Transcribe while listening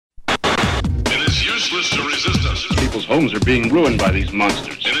useless to resist us. People's homes are being ruined by these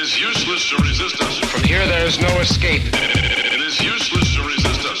monsters. It is useless to resist us. From here, there is no escape. It is useless to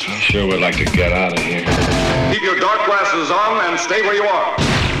resist us. I sure would like to get out of here. Keep your dark glasses on and stay where you are.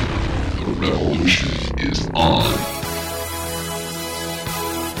 The revolution is on.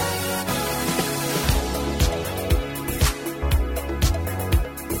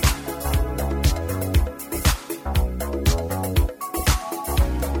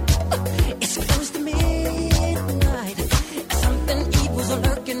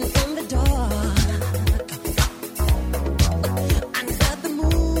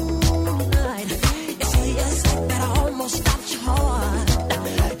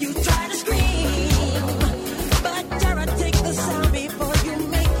 You try to scream, but terror take the sound.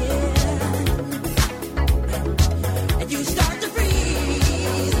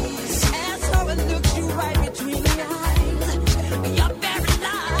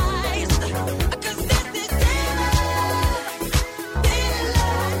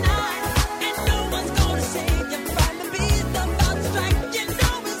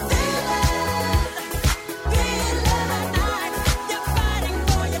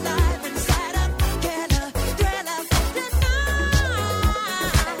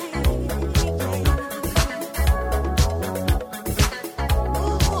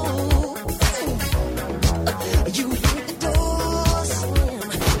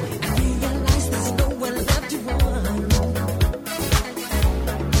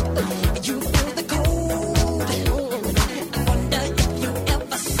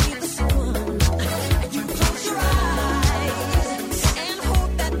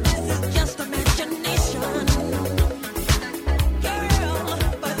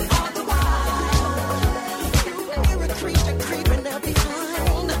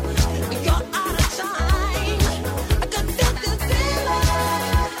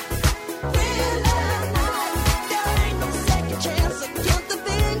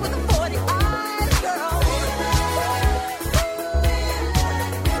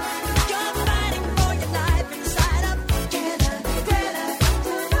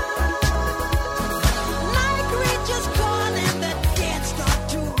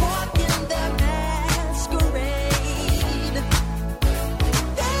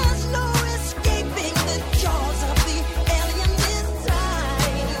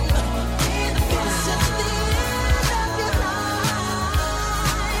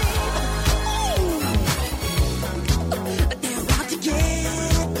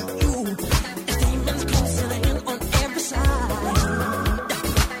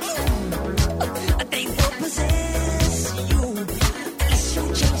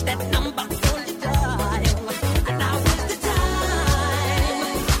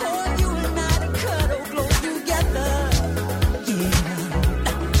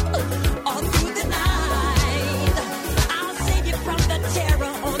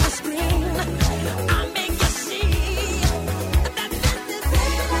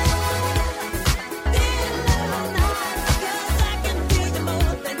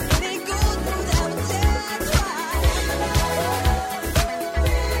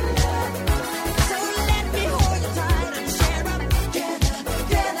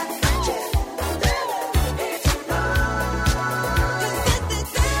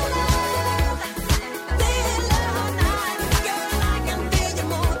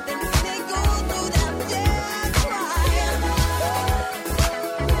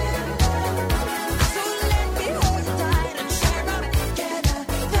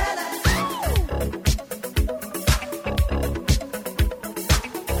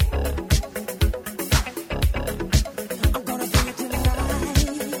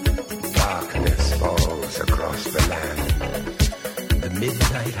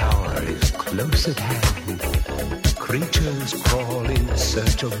 midnight hour is close at hand. Creatures crawl in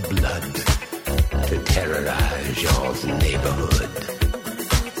search of blood to terrorize your neighborhood.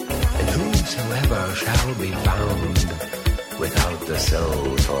 And whosoever shall be found without the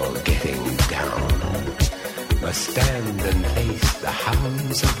soul for getting down must stand and face the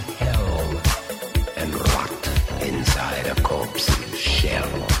hounds of hell and rot inside a corpse's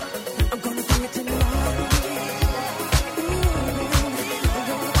shell.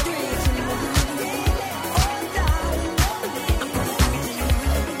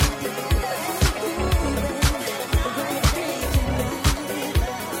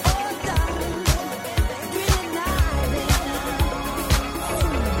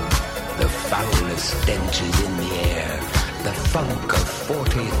 Stench is in the air, the funk of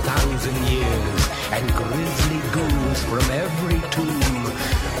 40,000 years, and grisly goons from every tomb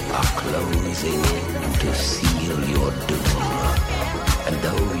are closing in to seal your doom. And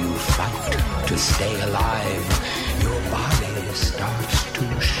though you fight to stay alive, your body starts to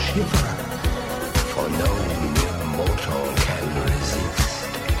shiver, for no mere mortal can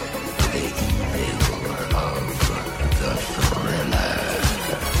resist the evil of the Thriller.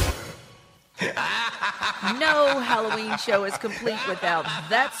 No Halloween show is complete without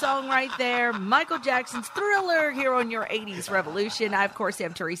that song right there. Michael Jackson's Thriller here on your 80s Revolution. I, of course,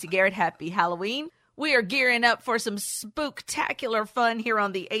 am Teresa Garrett. Happy Halloween. We are gearing up for some spooktacular fun here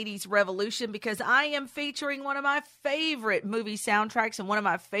on the 80s Revolution because I am featuring one of my favorite movie soundtracks and one of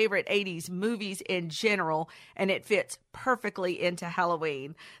my favorite 80s movies in general, and it fits perfectly into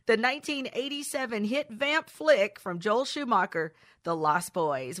Halloween. The 1987 hit vamp flick from Joel Schumacher, The Lost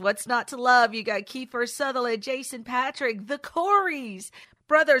Boys. What's not to love? You got Kiefer Sutherland, Jason Patric, the Coreys.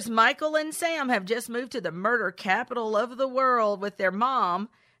 Brothers Michael and Sam have just moved to the murder capital of the world with their mom,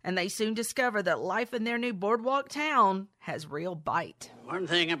 and they soon discover that life in their new boardwalk town has real bite. One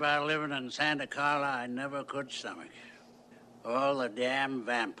thing about living in Santa Carla I never could stomach. All the damn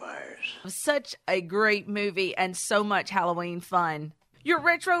vampires. Such a great movie and so much Halloween fun. Your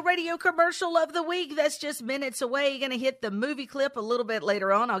retro radio commercial of the week, that's just minutes away. You're going to hit the movie clip a little bit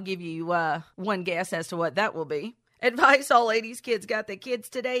later on. I'll give you one guess as to what that will be. Advice all 80s kids got that kids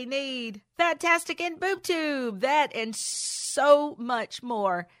today need. Fantastic and Boob Tube. That and so much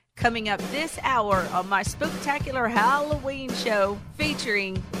more coming up this hour on my spooktacular Halloween show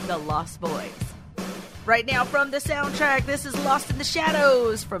featuring the Lost Boys. Right now from the soundtrack, this is Lost in the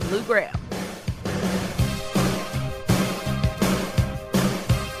Shadows from Lou Gramm.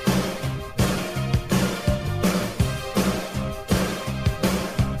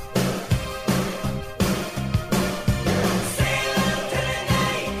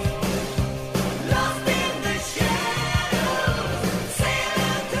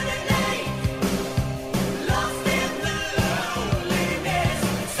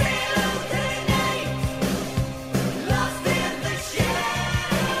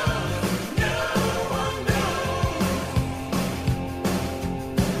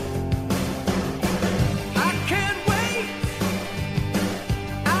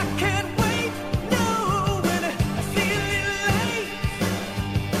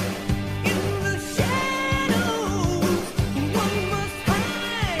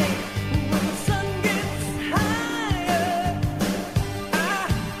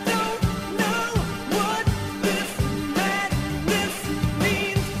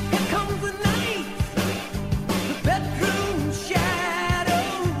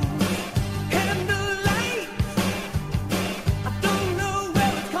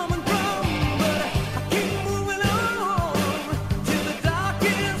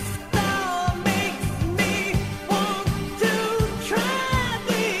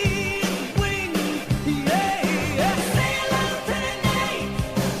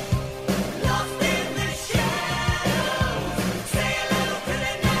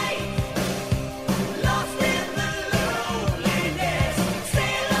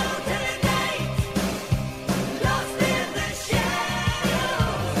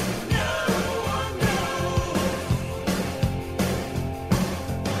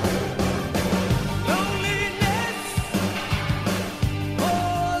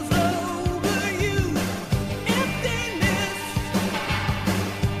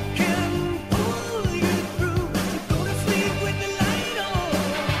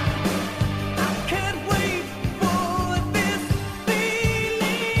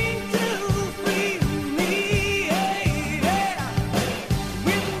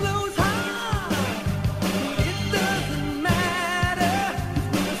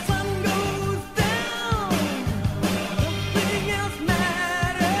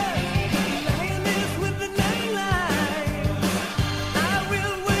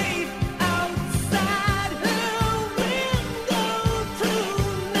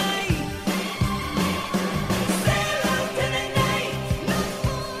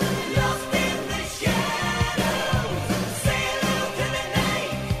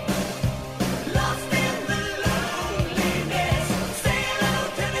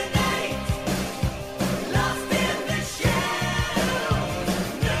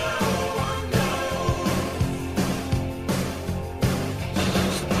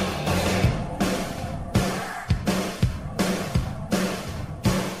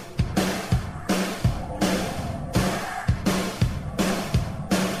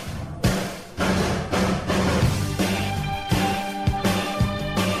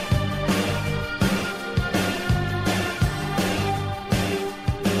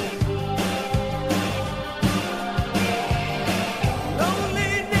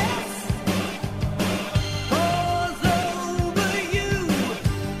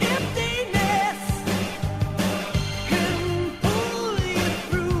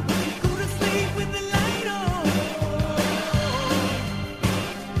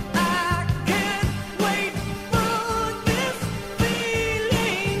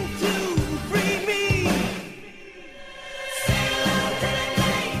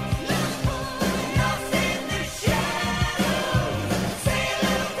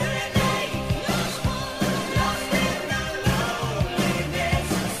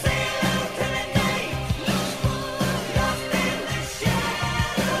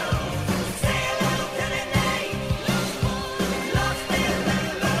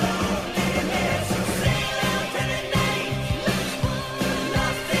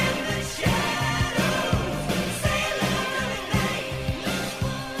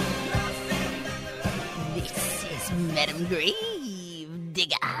 Grave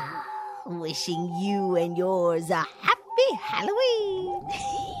Digger, wishing you and yours a happy Halloween.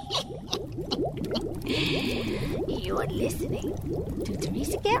 You're listening to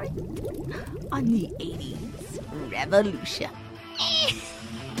Teresa Garrett on the 80s Revolution.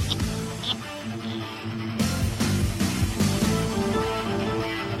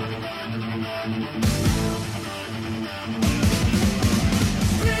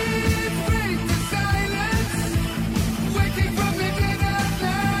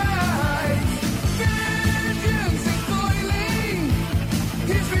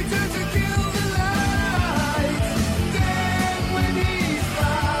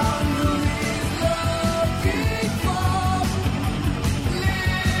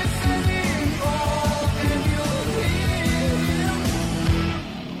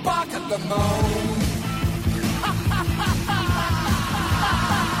 The moon.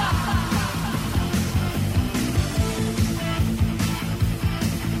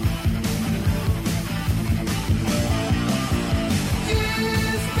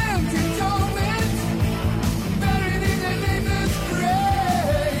 Years spent in torment, buried in a neighbor's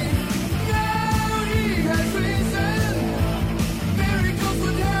grave. Now he has risen, miracles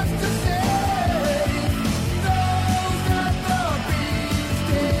would have to save those that the beast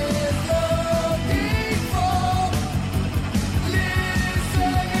is looking for.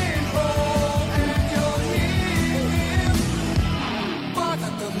 Listening for, and you'll hear him bark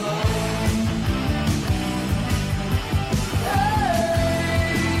at the moon.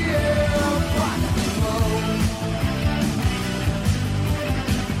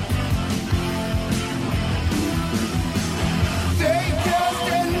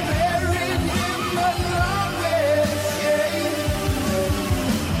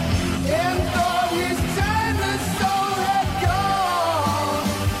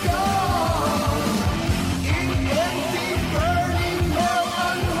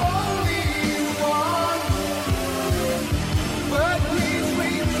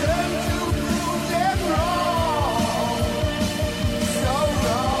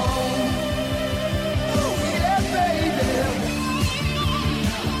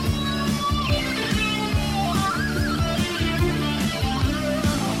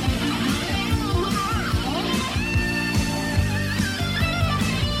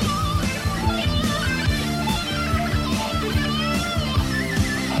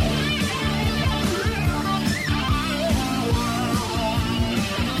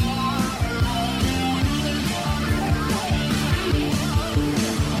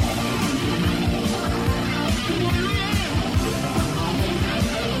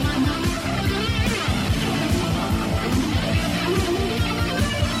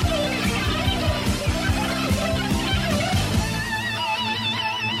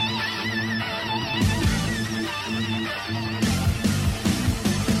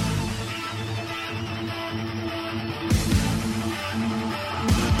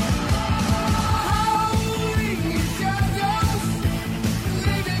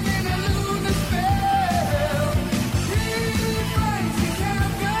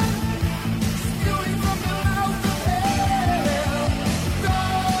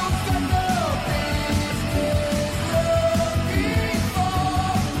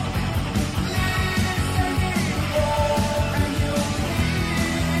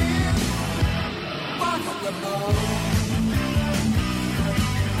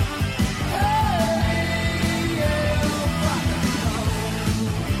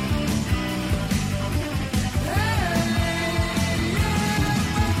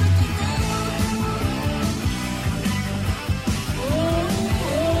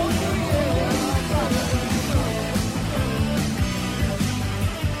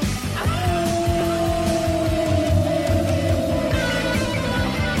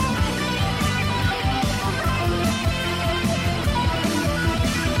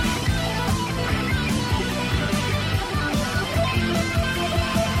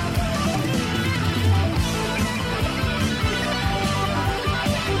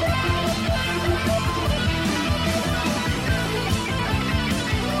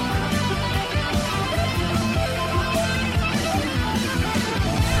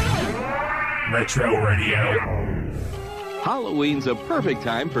 Retro Radio. Halloween's a perfect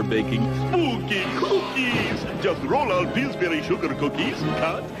time for baking spooky cookies. Just roll out Pillsbury sugar cookies,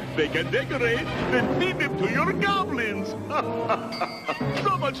 cut, bake and decorate, then feed them to your goblins.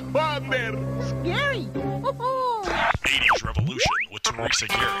 So much fun there. Scary. 80s Revolution with Teresa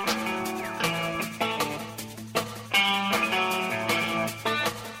Garrett.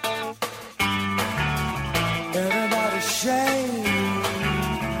 Everybody shake.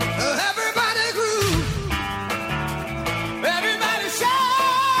 Everybody groove.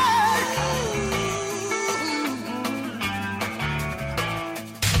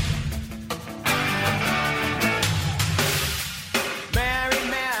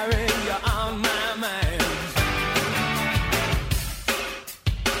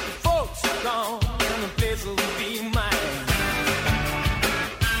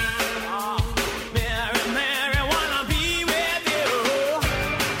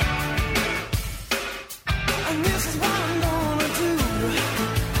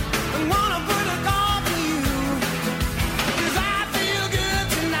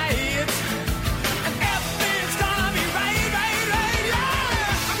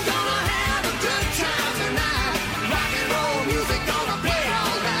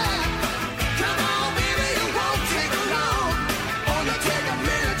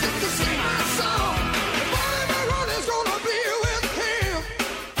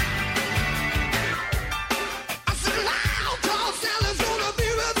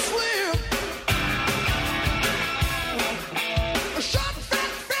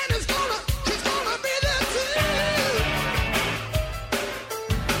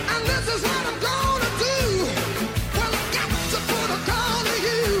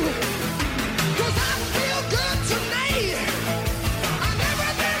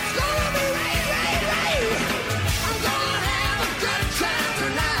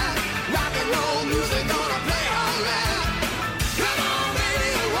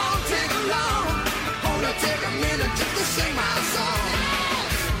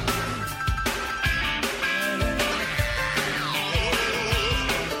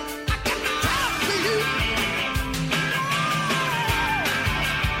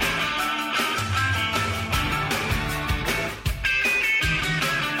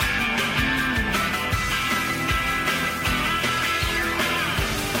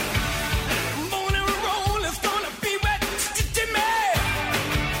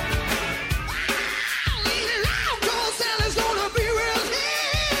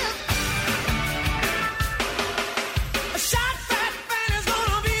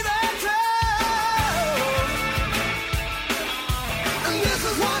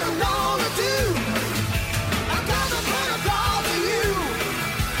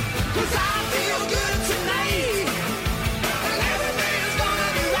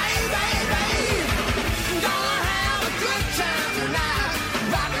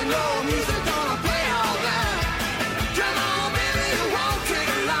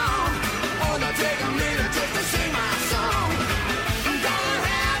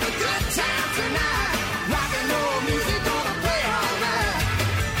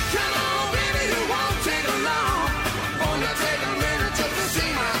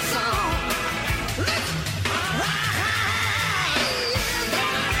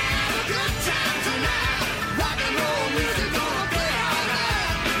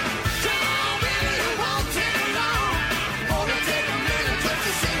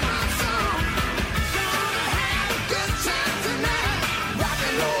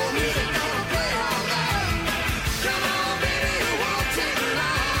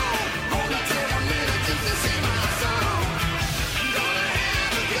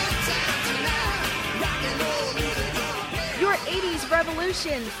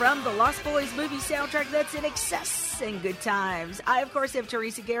 Revolution from the Lost Boys movie soundtrack that's in excess and good times. I, of course, am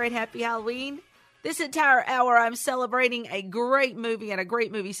Teresa Garrett. Happy Halloween. This entire hour, I'm celebrating a great movie and a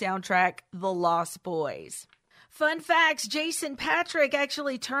great movie soundtrack, The Lost Boys. Fun facts, Jason Patric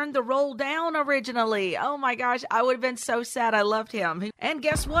actually turned the role down originally. Oh my gosh, I would have been so sad. I loved him. And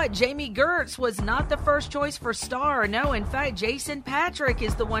guess what? Jamie Gertz was not the first choice for star. No, in fact, Jason Patric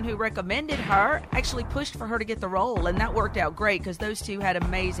is the one who recommended her, actually pushed for her to get the role, and that worked out great because those two had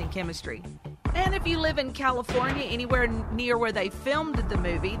amazing chemistry. And if you live in California, anywhere near where they filmed the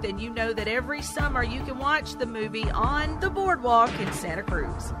movie, then you know that every summer you can watch the movie on the boardwalk in Santa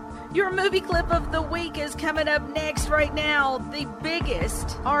Cruz. Your movie clip of the week is coming up next right now. The biggest,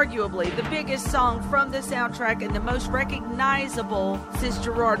 arguably the biggest song from the soundtrack and the most recognizable is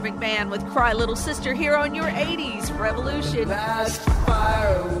Gerard McMahon with Cry Little Sister here on your 80s Revolution. Last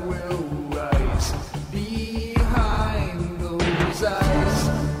fire will rise behind those eyes.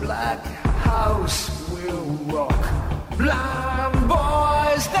 Black house will rock. Blind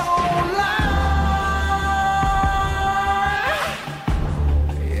boys don't lie.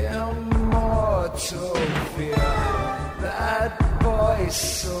 So fear that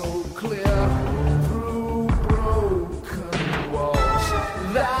voice so clear through broken walls.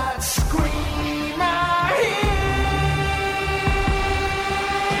 That scream I hear.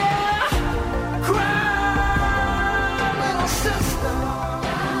 Cry, little sister.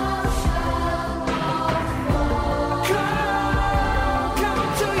 Come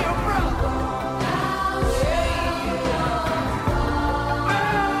to your brother.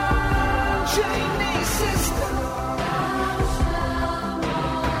 Jamie, sister.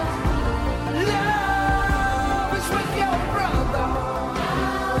 Love is with your brother.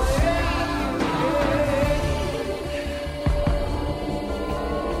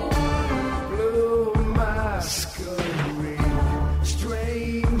 Blue masquerade,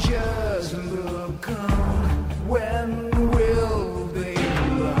 strangers look on. When will they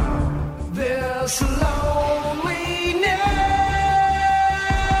learn this loneliness?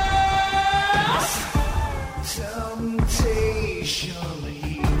 Temptation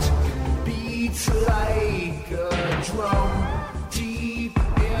heat beats like a drum deep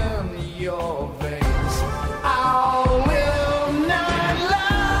in your veins. I will not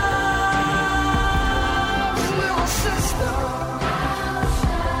love, little sister.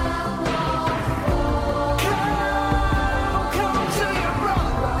 Come to your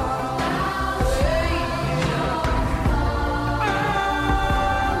brother.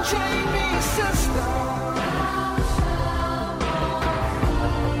 Jamie, sister.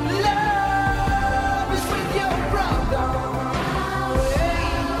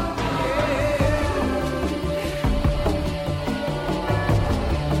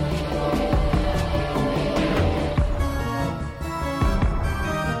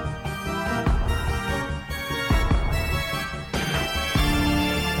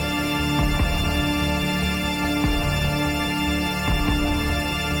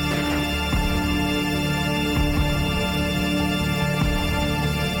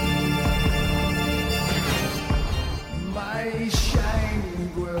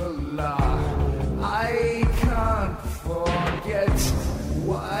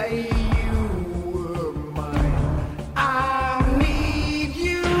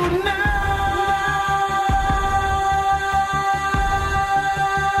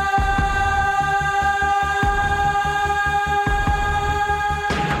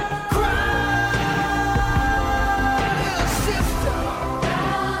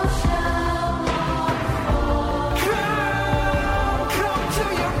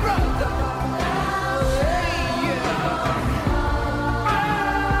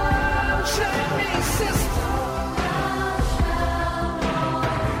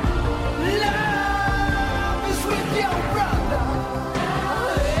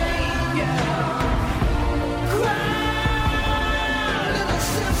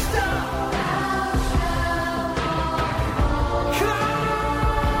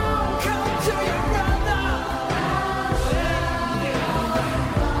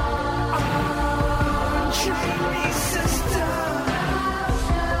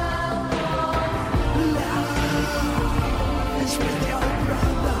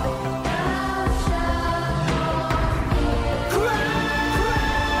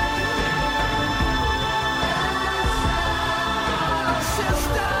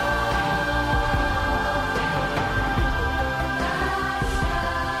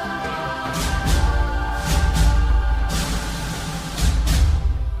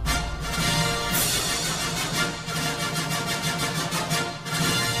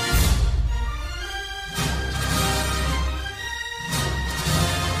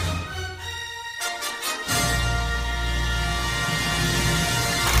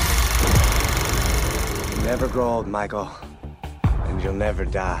 never grow old, Michael. And you'll never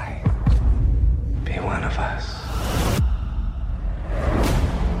die. Be one of us.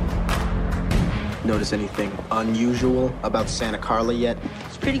 Notice anything unusual about Santa Carla yet?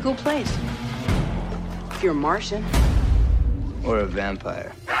 It's a pretty cool place. If you're a Martian. Or a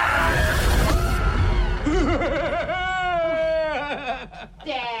vampire.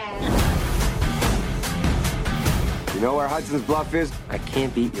 Dad. You know where Hudson's Bluff is? I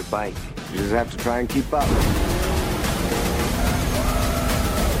can't beat your bike. You just have to try and keep up.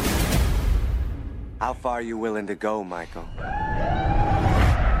 How far are you willing to go, Michael?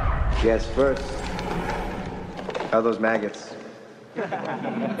 Guess first. How are those maggots?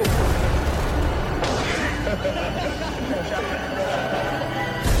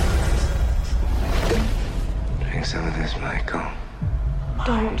 Drink some of this, Michael.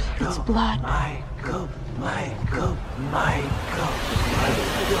 Don't. It's blood. Michael.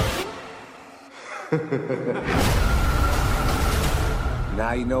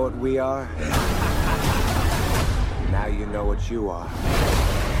 Now you know what we are. Now you know what you are.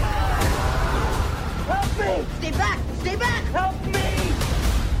 Help me! Stay back! Stay back! Help me!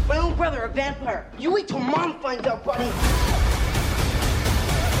 My own brother, a vampire. You wait till Mom finds out, buddy.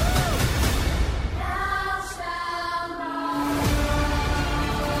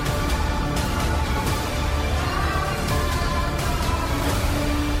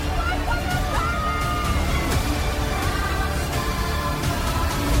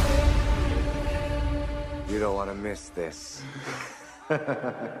 You don't want to miss this. You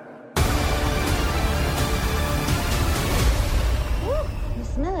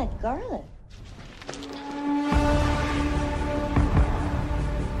smell like garlic.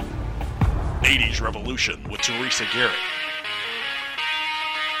 '80s Revolution with Teresa Garrett.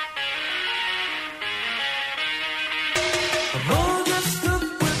 All dressed up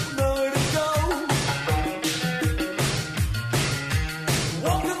with nowhere to go.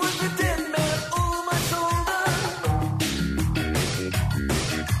 Walking with the dead man over my shoulder.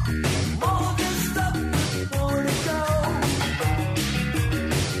 All dressed up with nowhere to go.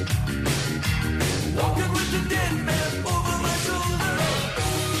 Walking with the dead man over my shoulder.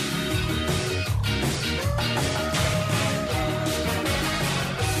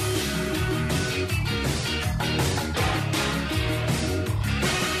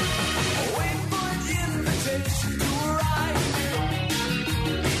 Waiting for an invitation to arrive.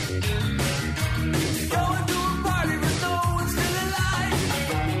 Going to a party with no one still alive.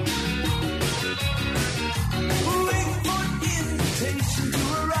 Waiting for an invitation to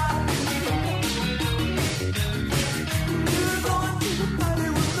arrive. We're going to a party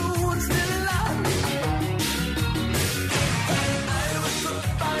with no one still alive. I was struck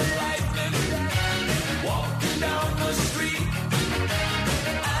by lightning, walking down the street.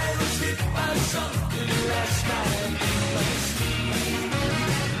 I was hit by something last night in my sleep.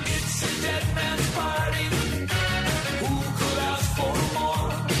 It's a dead man's party. Who could ask for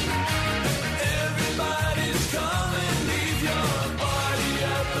more? Everybody's coming. Leave your body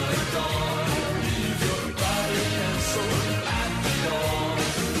at the door. Leave your body and soul at the door.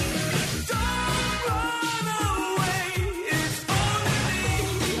 Don't run away. It's only me.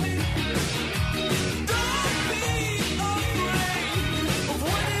 Don't be afraid of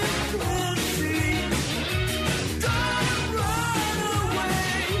what you can see. Don't run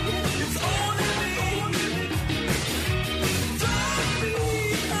away. It's only me. Don't be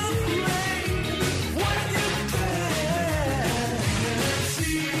afraid of what you can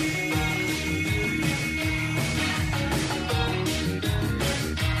see.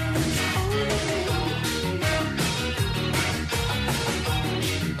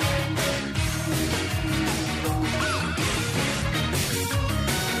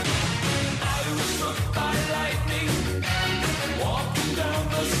 I was struck by lightning, walking down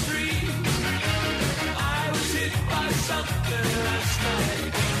the street. I was hit by something last night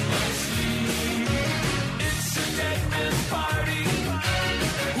in my sleep. It's a dead man's party.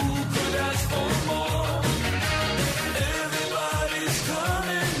 Who could ask for more? Everybody's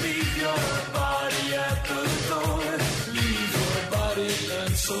coming. Leave your body at the door. Leave your body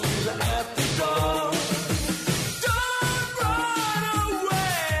and soul at the door. Don't run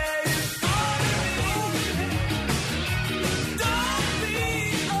away. Don't be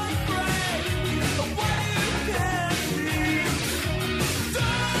afraid of what you can see. Don't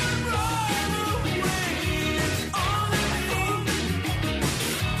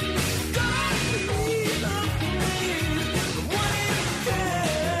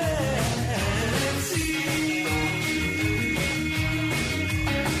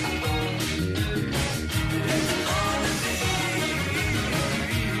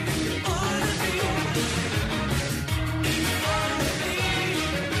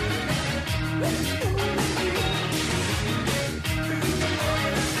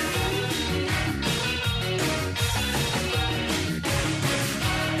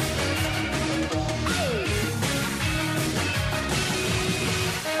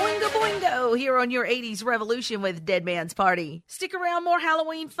show here on your 80s Revolution with Dead Man's Party. Stick around, more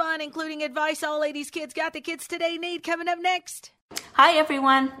Halloween fun, including advice all 80s kids got the kids today need, coming up next. Hi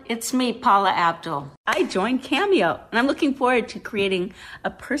everyone, it's me, Paula Abdul. I joined Cameo, and I'm looking forward to creating a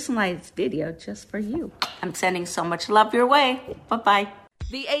personalized video just for you. I'm sending so much love your way. Bye-bye.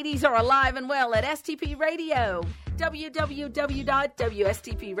 The 80s are alive and well at STP Radio.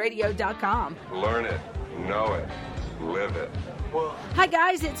 www.wstpradio.com. Learn it, know it, live it. Hi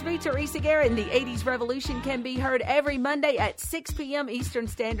guys, it's me, Teresa Garrett, and the 80s Revolution can be heard every Monday at 6 p.m. Eastern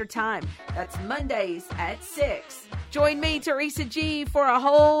Standard Time. That's Mondays at 6. Join me, Teresa G, for a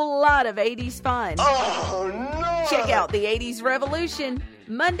whole lot of 80s fun. Oh, no! Check out the 80s Revolution,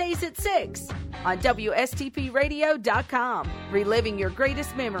 Mondays at 6 on WSTPradio.com. Reliving your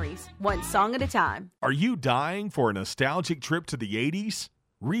greatest memories, one song at a time. Are you dying for a nostalgic trip to the 80s?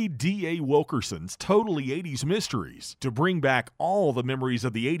 Read D.A. Wilkerson's Totally 80s Mysteries to bring back all the memories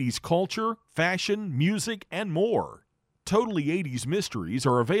of the 80s culture, fashion, music, and more. Totally 80s Mysteries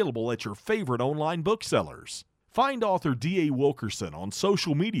are available at your favorite online booksellers. Find author D.A. Wilkerson on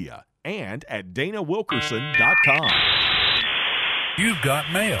social media and at DanaWilkerson.com. You've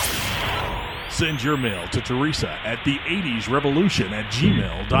got mail. Send your mail to Teresa at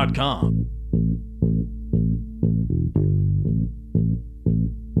the80srevolution@gmail.com.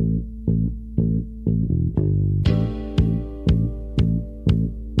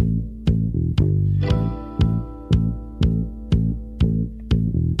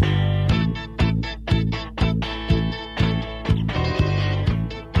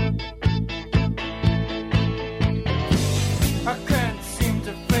 I can't seem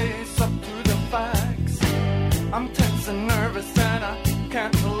to face up to the facts. I'm tense and nervous and I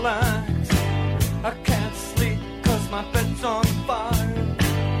can't relax. I can't sleep 'cause my bed's on fire.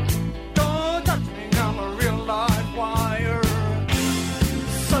 Don't touch me, I'm a real live wire.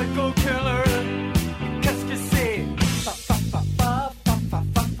 Psycho killer, qu'est-ce que c'est? Fa fa fa fa fa fa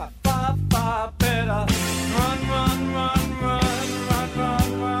fa fa fa fa. Better run, run, run, run, run, run,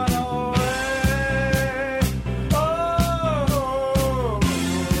 run away. Oh,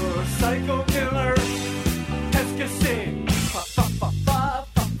 psycho killer, qu'est-ce que c'est? Fa fa fa fa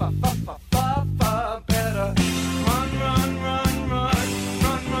fa fa fa fa fa fa. Better run, run, run, run,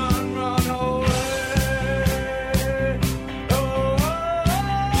 run, run, run away. Oh,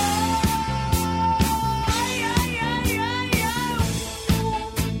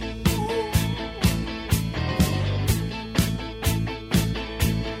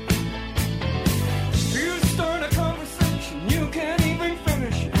 you start a conversation, you can't even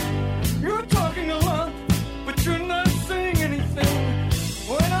finish it. You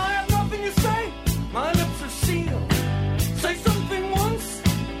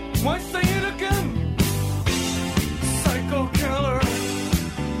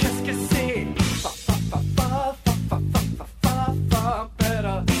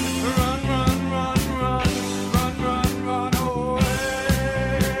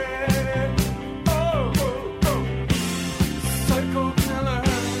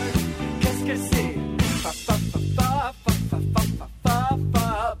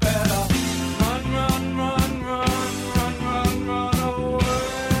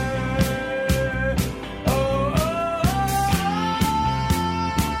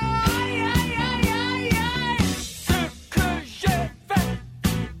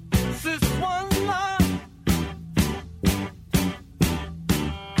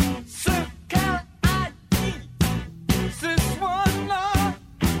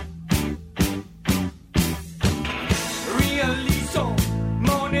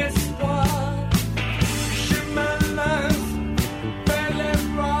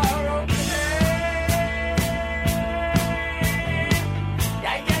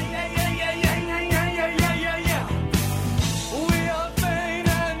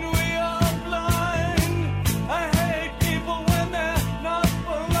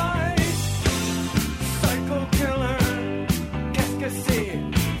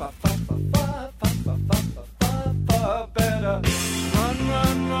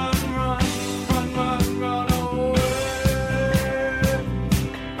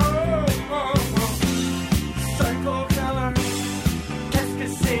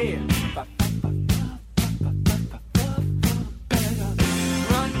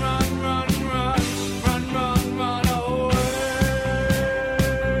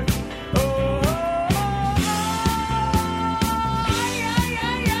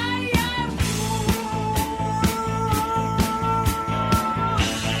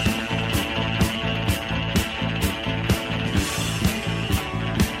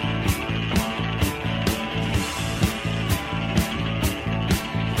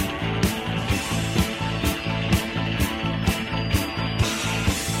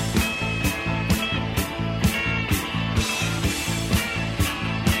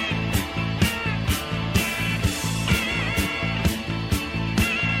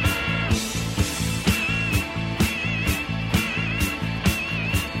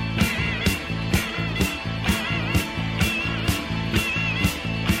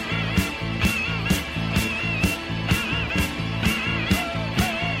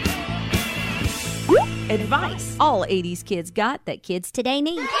advice. All 80s kids got that kids today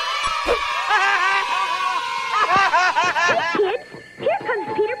need. Hey kids, here comes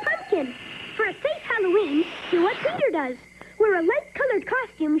Peter Pumpkin. For a safe Halloween, do what Peter does. Wear a light-colored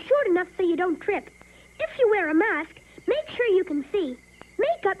costume short enough so you don't trip. If you wear a mask, make sure you can see.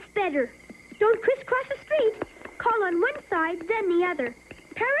 Makeup's better. Don't crisscross the street. Call on one side, then the other.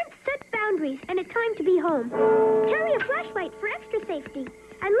 Parents, set boundaries and a time to be home. Carry a flashlight for extra safety.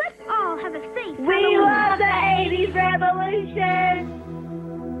 And let's all have a safe Halloween. We love the 80s revolution!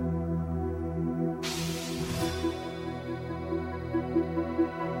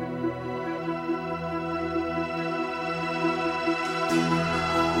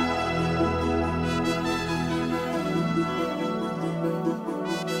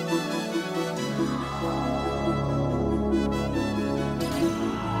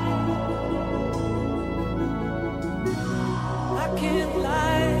 I can't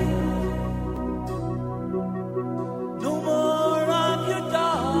lie. No more of your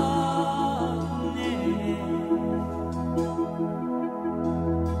darkness.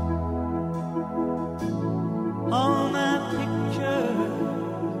 All my pictures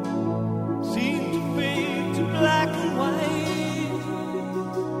seem to fade to black and white.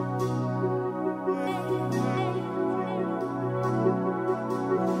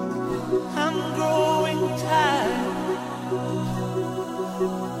 I'm growing tired.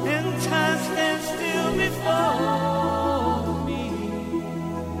 And time stands still before me.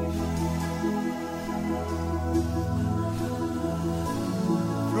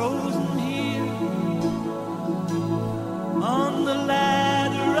 Frozen here on the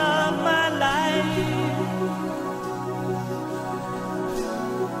ladder of my life.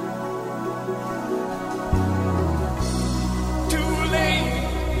 Too late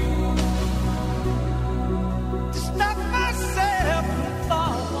to stop myself from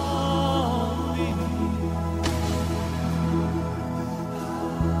falling.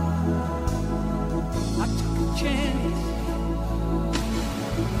 I took a chance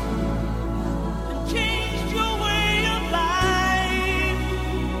and changed your way of life.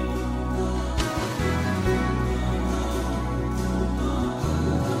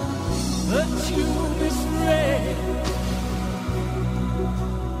 But you misread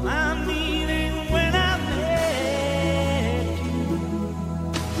my meaning when I met you.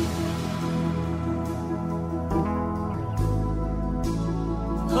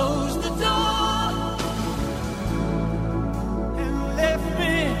 Closed the door and left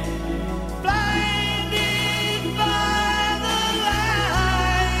me blinded by the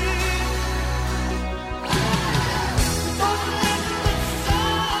light. Don't let the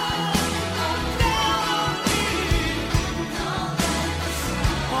sun go down on me.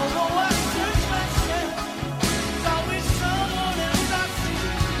 Although I search myself, there's always someone else I see.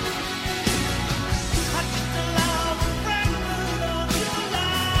 I just allow the fragment of your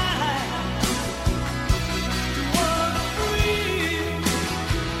life to wanna breathe.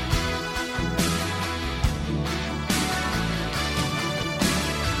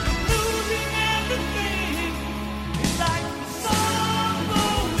 Losing everything is like the sun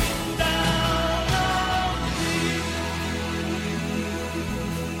going down on me.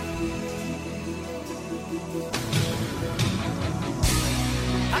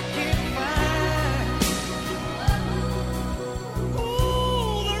 I can't find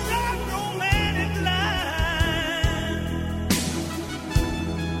the right romantic line.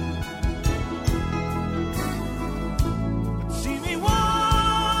 But see me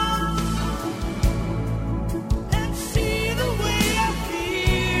once and see the way I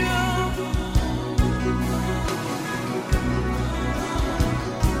feel.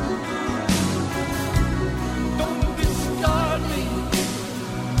 Don't discard me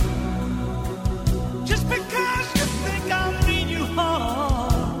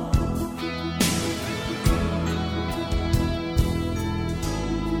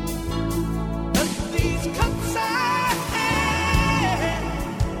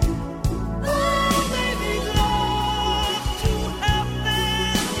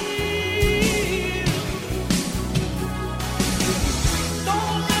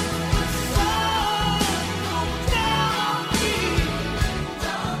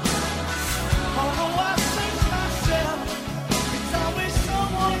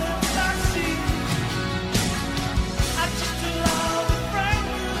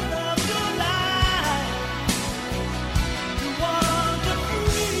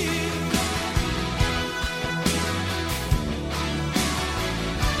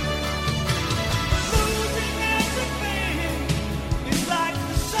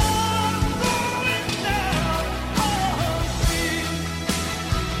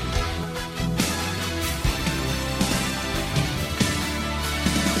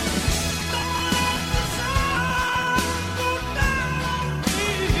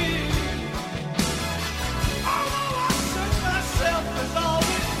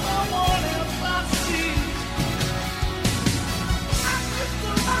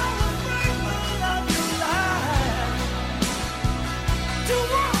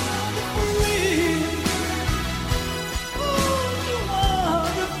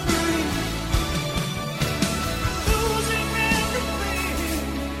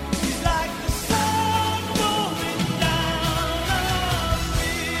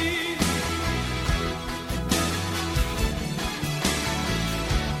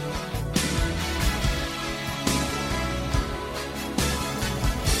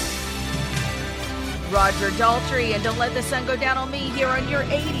Roger Daltrey, and Don't Let the Sun Go Down on Me here on your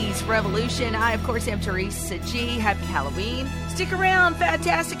 80s Revolution. I, of course, am Teresa G. Happy Halloween. Stick around.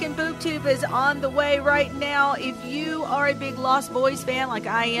 Fantastic and BoobTube is on the way right now. If you are a big Lost Boys fan like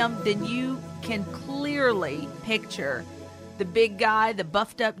I am, then you can clearly picture the big guy, the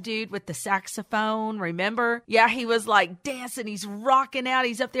buffed up dude with the saxophone, remember? Yeah, he was like dancing, he's rocking out,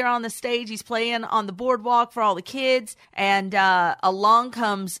 he's up there on the stage, he's playing on the boardwalk for all the kids, and along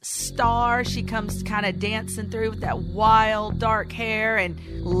comes Star. She comes kind of dancing through with that wild dark hair and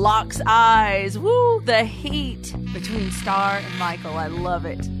locks eyes. Woo, the heat between Star and Michael, I love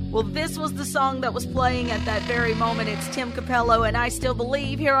it. Well, this was the song that was playing at that very moment. It's Tim Capello and I Still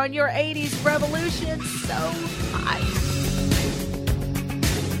Believe here on your 80s Revolution. So high.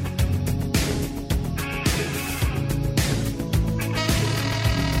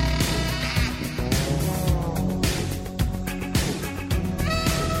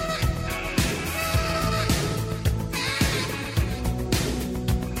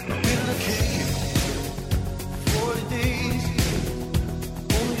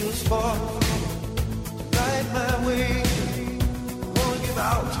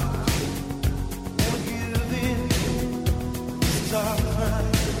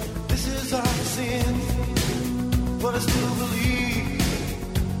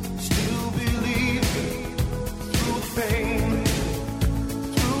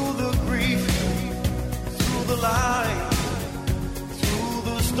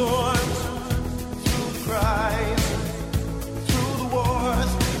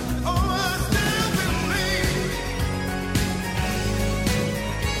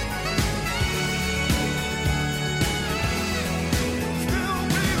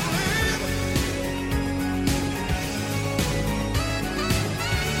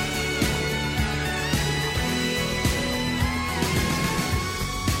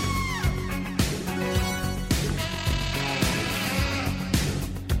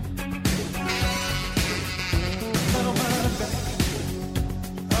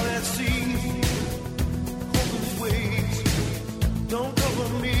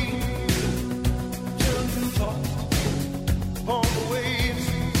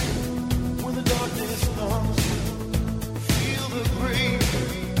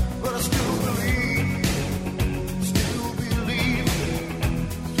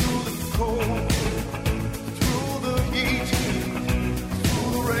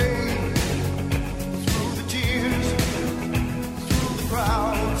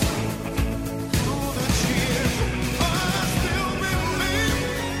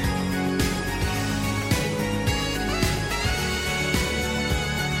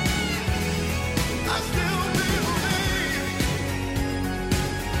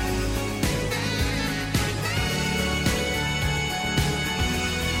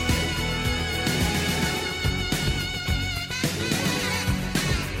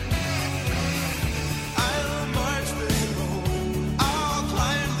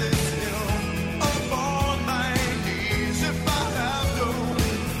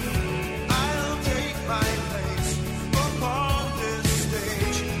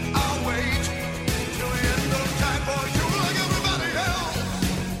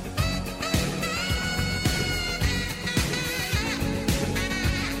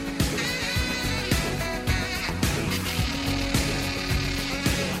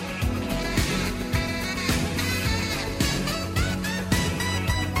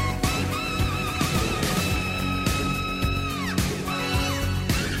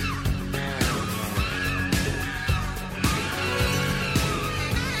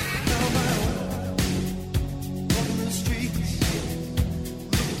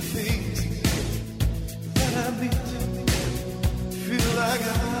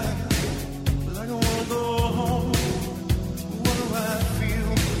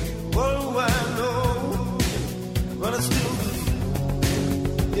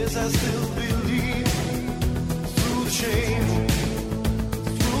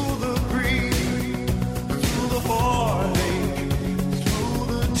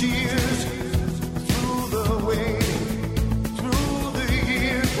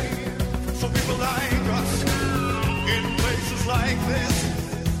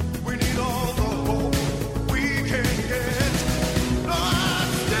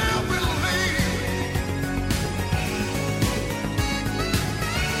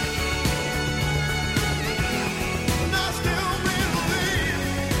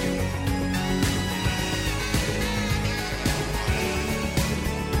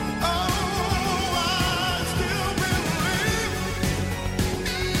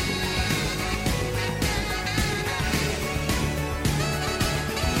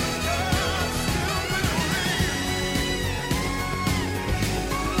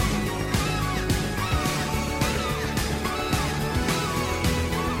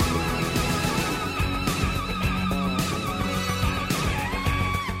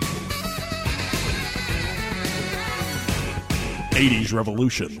 80s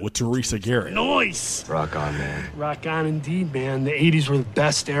Revolution with Teresa Garrett. Nice. Rock on, man. Rock on indeed, man. The 80s were the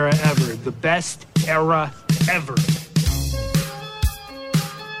best era ever. The best era ever.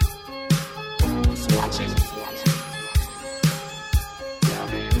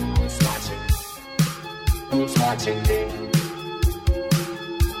 Who's watching me?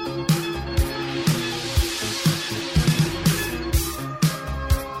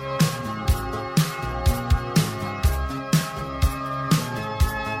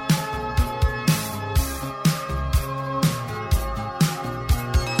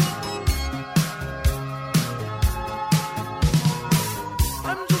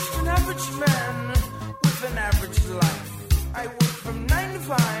 I'm just an average man with an average life. I work from 9 to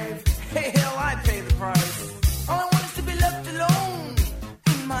 5. Hey, hell, I pay the price. All I want is to be left alone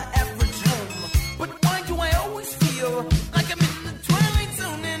in my average home. But why do I always feel like I'm in the twilight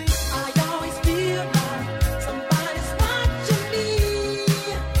zone? And I always feel like somebody's watching me,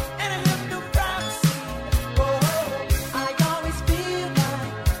 and I have no privacy. Oh, I always feel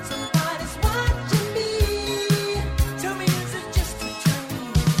like somebody's watching me. Tell me, is it just a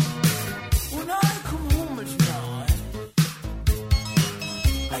dream? When I come home at night,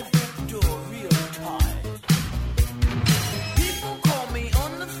 I break the door real tight. People call me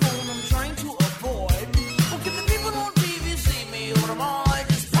on the phone, I'm trying to avoid. Well, can the people on TV see me, or am I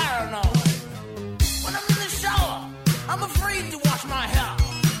just paranoid? When I'm in the shower, I'm afraid to wash my hair,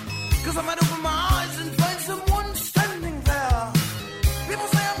 'cause I might open my eyes and find someone standing there. People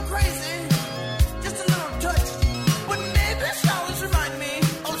say I'm crazy, just a little touch, but maybe showers remind me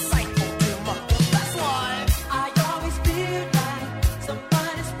of psycho too much. That's why I always feel like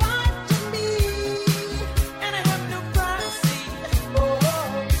somebody's watching me, and I have no privacy. Oh,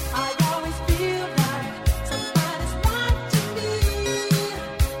 I always feel like somebody's watching me.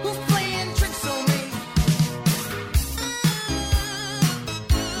 Who's playing tricks on me?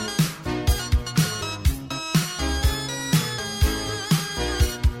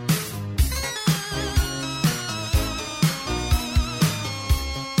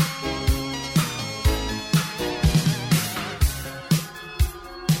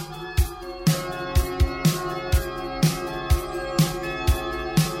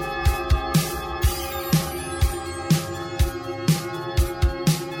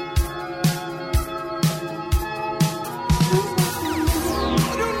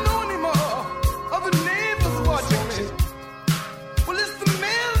 I don't know anymore. Other neighbors watching me. Well, it's the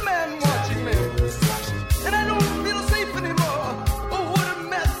mailman watching me. And I don't feel safe anymore. Oh, what a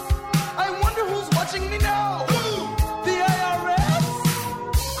mess. I wonder who's watching me now. The IRS?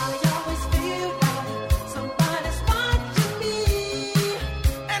 I always feel like somebody's watching me,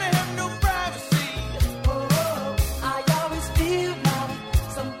 and I have no privacy. Oh, I always feel like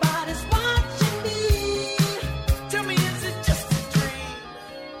somebody's watching me. Tell me, is it just a dream?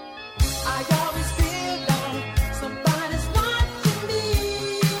 I always feel like somebody's watching me,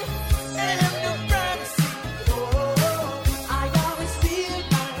 and I have no privacy. Oh, I always feel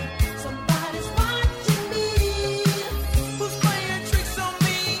like somebody's watching me. Who's playing tricks on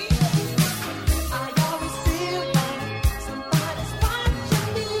me? I always feel like somebody's watching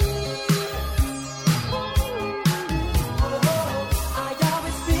me. Oh, I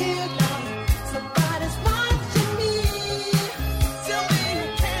always feel like somebody's watching me. Tell me,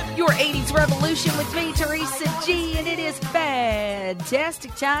 can Your 80s Revolution with me, Teresa G, and it is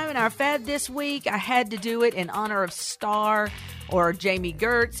fantastic time in our fad this week. I had to do it in honor of Star, or Jamie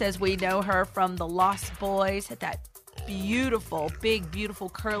Gertz, as we know her from The Lost Boys. Had that beautiful, big, beautiful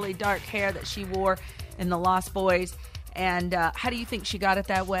curly dark hair that she wore in The Lost Boys. And how do you think she got it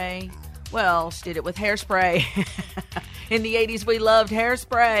that way? Well, she did it with hairspray. In the 80s, we loved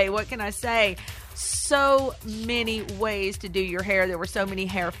hairspray. What can I say? So many ways to do your hair. There were so many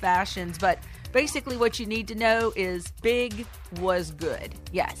hair fashions, but basically what you need to know is big was good.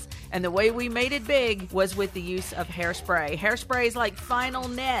 Yes. And the way we made it big was with the use of hairspray. Hairsprays like Final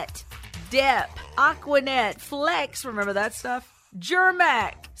Net, Dep, Aquanet, Flex, remember that stuff?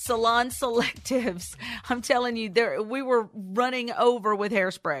 Germac, Salon Selectives. I'm telling you, we were running over with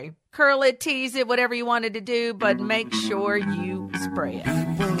hairspray. Curl it, tease it, whatever you wanted to do, but make sure you spray it.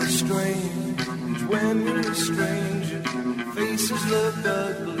 People are strange when you're a stranger. Faces look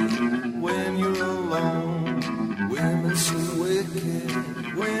ugly when you're alone. Women seem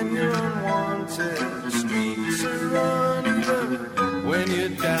wicked when you're unwanted. Streets are uneven when you're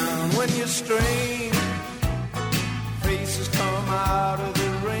down, when you're strange. Faces come out of the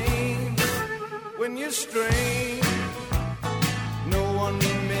rain when you're strange. No one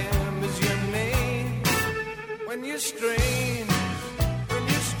remembers your name when you're strange. When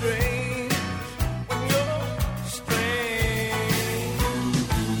you're strange. When you're strange.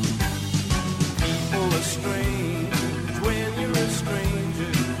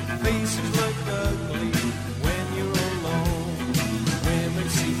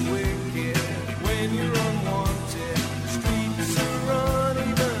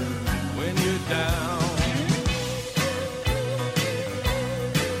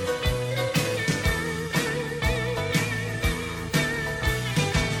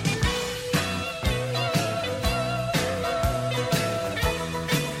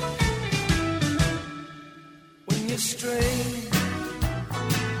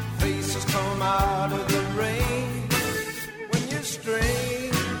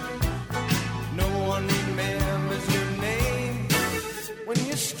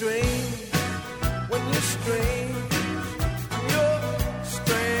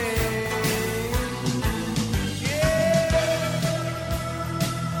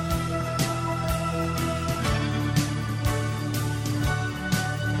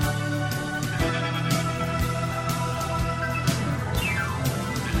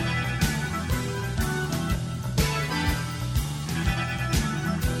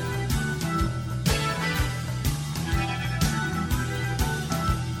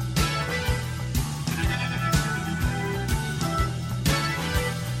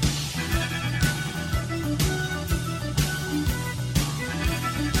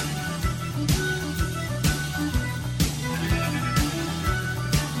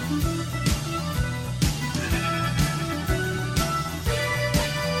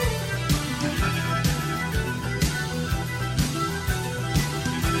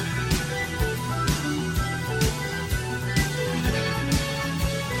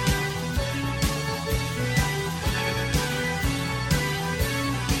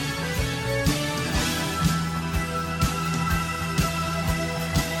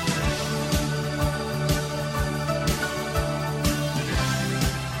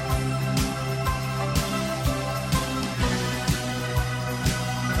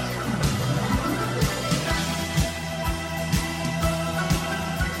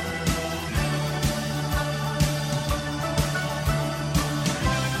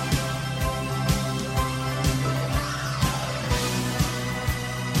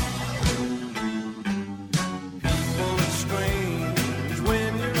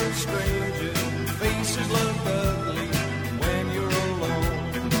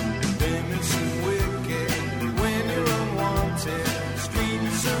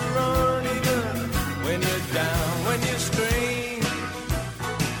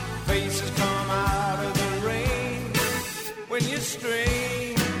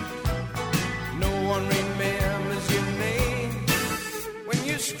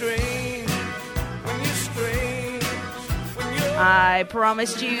 strange, when you're strange, when you're I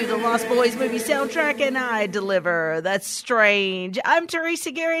promised you the Lost Boys movie soundtrack, and I deliver. That's Strange. I'm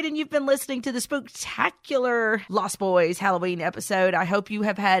Teresa Garrett, and you've been listening to the spooktacular Lost Boys Halloween episode. I hope you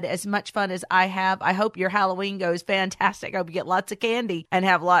have had as much fun as I have. I hope your Halloween goes fantastic. I hope you get lots of candy and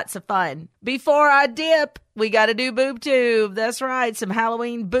have lots of fun. Before I dip, we got to do Boob Tube. That's right, some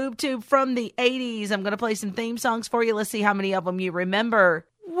Halloween Boob Tube from the 80s. I'm going to play some theme songs for you. Let's see how many of them you remember.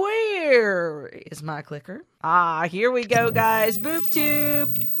 Where is my clicker? Here we go, guys. Boob Tube.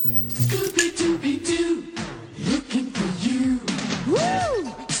 Scooby-Dooby-Doo, looking for you.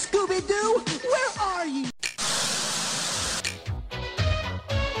 Woo! Scooby-Doo, where are you?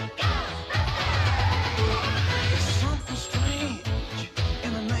 something strange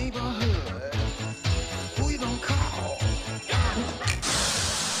in the neighborhood. Who you gonna call?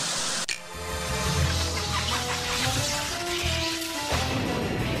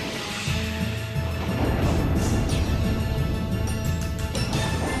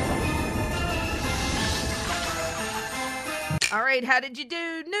 All right, how did you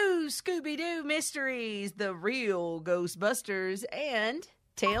do? New Scooby-Doo Mysteries, The Real Ghostbusters, and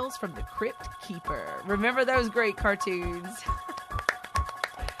Tales from the Crypt Keeper. Remember those great cartoons?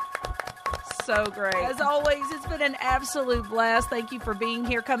 So great. As always, it's been an absolute blast. Thank you for being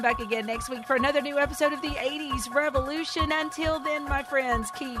here. Come back again next week for another new episode of the 80s Revolution. Until then, my friends,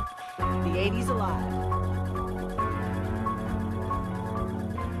 keep the 80s alive.